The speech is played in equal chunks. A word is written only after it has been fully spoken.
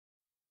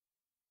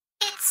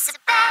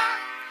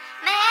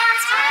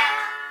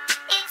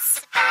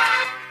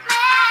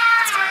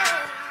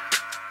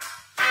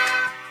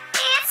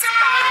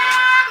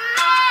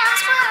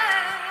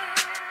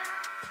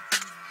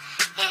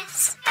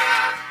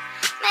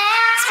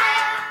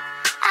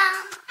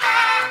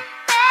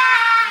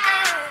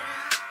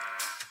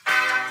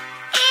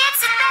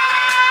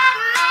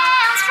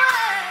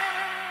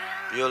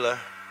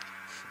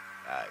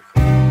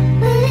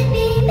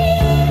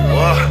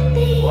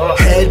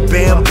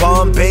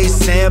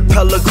San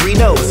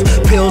Pellegrinos,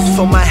 pills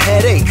for my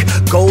headache,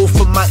 gold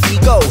for my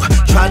ego.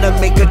 Trying to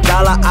make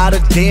 $1 out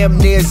of damn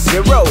near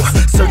zero.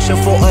 Searching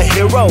for a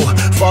hero,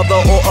 father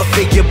or a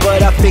figure,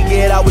 but I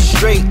figured I was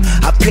straight.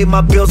 I pay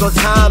my bills on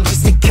time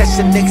just to catch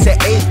the Knicks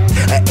at 8.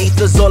 An eighth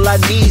is all I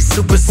need,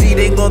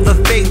 superseding on the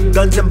fake.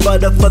 Guns and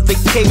butter for the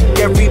cake.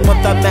 Every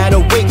month I'm at a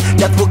wake.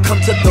 Death will come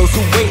to those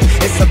who wait.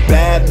 It's a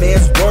bad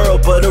man's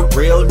world, but a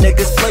real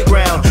nigga's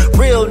playground.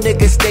 Real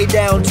niggas stay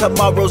down,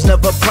 tomorrow's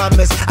never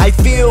promised. I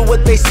feel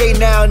what they say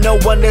now, no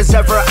one is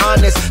ever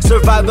honest.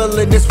 Survival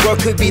in this world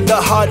could be the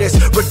hardest.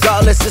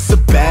 Regardless, it's a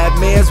bad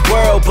man's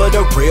world, but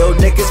a real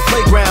nigga's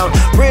playground.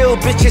 Real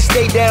bitches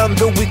stay down,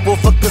 the weak will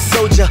fuck the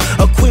soldier.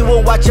 A queen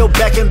will watch your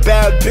back and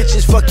bad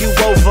bitches fuck you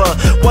over.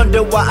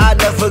 Wonder why I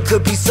never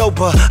could be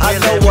sober. I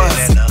know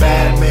us.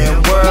 Bad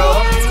man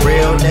world,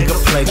 real nigga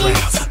playground.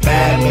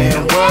 Bad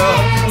man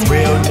world,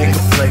 real nigga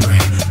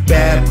playground.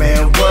 Bad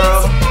man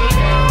world,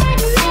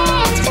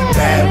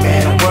 bad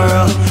man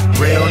world,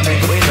 real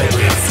nigga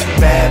playground.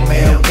 Bad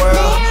man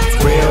world,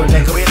 real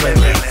nigga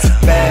playground.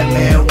 Bad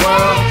man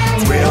world,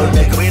 real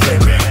nigga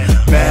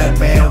playground. Bad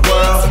man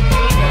world,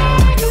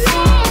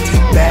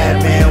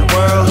 bad man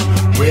world,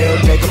 real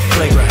nigga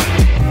playground.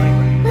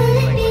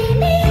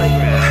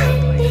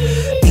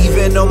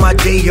 Even on my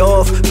day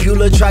off,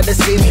 Bueller tried to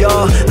save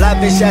y'all.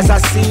 Lavish as I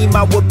seem,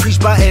 I would preach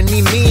by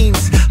any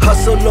means.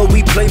 Hustle or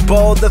we play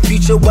ball, the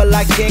future, well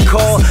I can't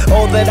call.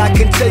 All that I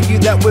can tell you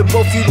that we're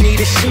both, you need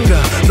a shooter.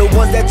 The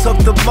ones that talk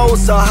the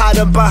most are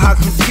hiding behind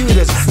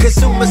computers.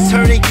 Consumers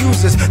turning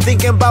users,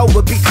 thinking about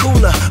what be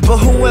cooler. But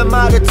who am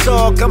I to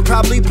talk? I'm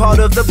probably part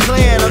of the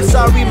plan. I'm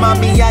sorry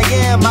mommy, I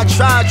am, I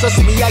try,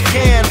 trust me I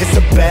can. It's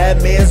a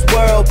bad man's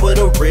world, but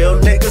a real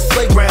nigga's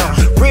playground.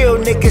 Real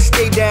niggas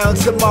stay down,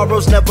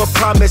 tomorrow's never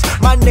promised.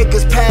 My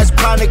niggas pass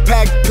chronic,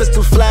 pack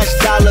pistols, flash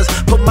dollars.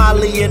 Put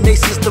Molly in their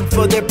system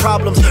for their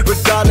problems.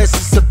 Regardless,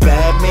 it's a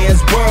bad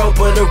man's world,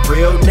 but a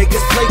real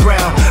nigga's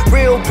playground.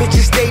 Real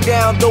bitches stay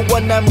down, the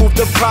one that moved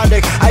the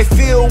product. I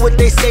feel what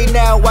they say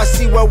now, I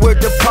see where we're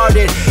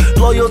departed.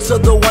 Loyal to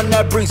the one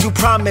that brings you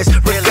promise,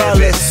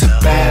 regardless.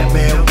 Bad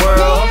man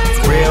world,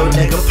 real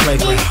nigga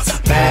playground.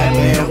 Bad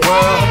man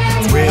world,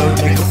 real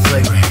nigga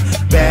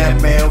playground.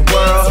 Bad man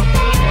world,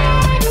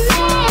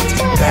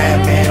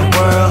 bad man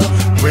world,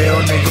 real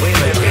nigga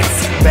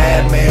playground.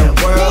 Bad man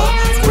world,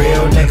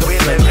 real nigga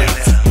playground.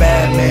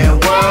 Bad man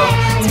world,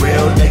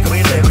 real nigga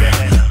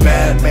playground.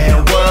 Bad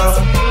man world,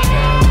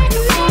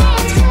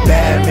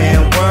 bad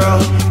man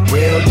world,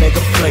 real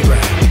nigga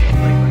playground.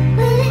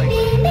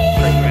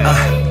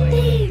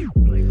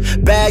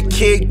 Bad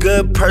kid,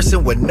 good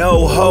person with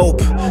no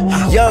hope.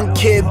 Young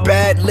kid,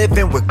 bad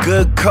living with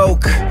good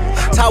coke.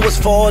 Towers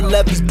fall,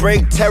 levees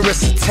break,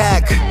 terrorist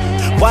attack.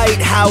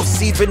 White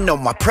House, even though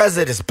my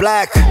president's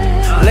black.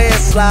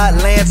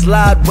 Landslide,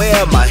 landslide, where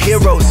are my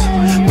heroes?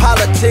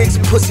 Politics,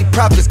 pussy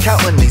prophets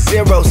counting these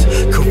zeros.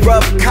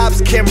 Corrupt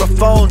cops, camera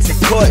phones, and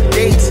court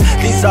dates.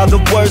 These are the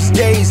worst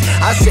days.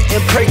 I sit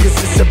and pray cause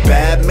it's a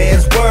bad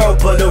man's world,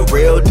 but a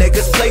real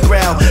nigga's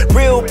playground.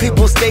 Real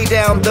people stay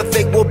down, the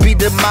fake will be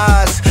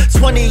demise.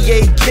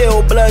 28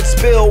 kill, blood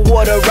spill,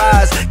 water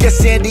rise. Guess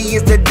Sandy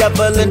is the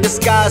devil in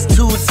disguise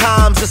 2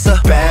 times. It's a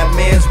bad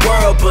man's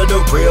world, but a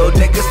real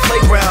nigga's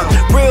playground.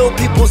 Real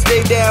people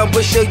stay down,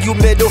 but show you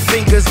middle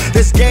fingers.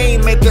 This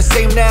game ain't the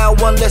same now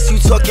unless you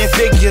talking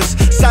figures.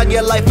 Sign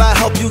your life, I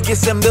help you get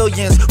some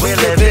millions. We're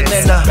living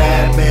in a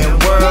bad man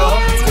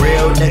world,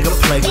 real nigga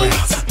playground.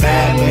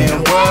 Bad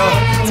man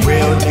world,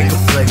 real nigga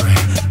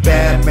playground.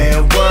 Bad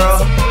man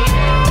world,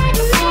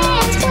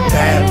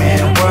 bad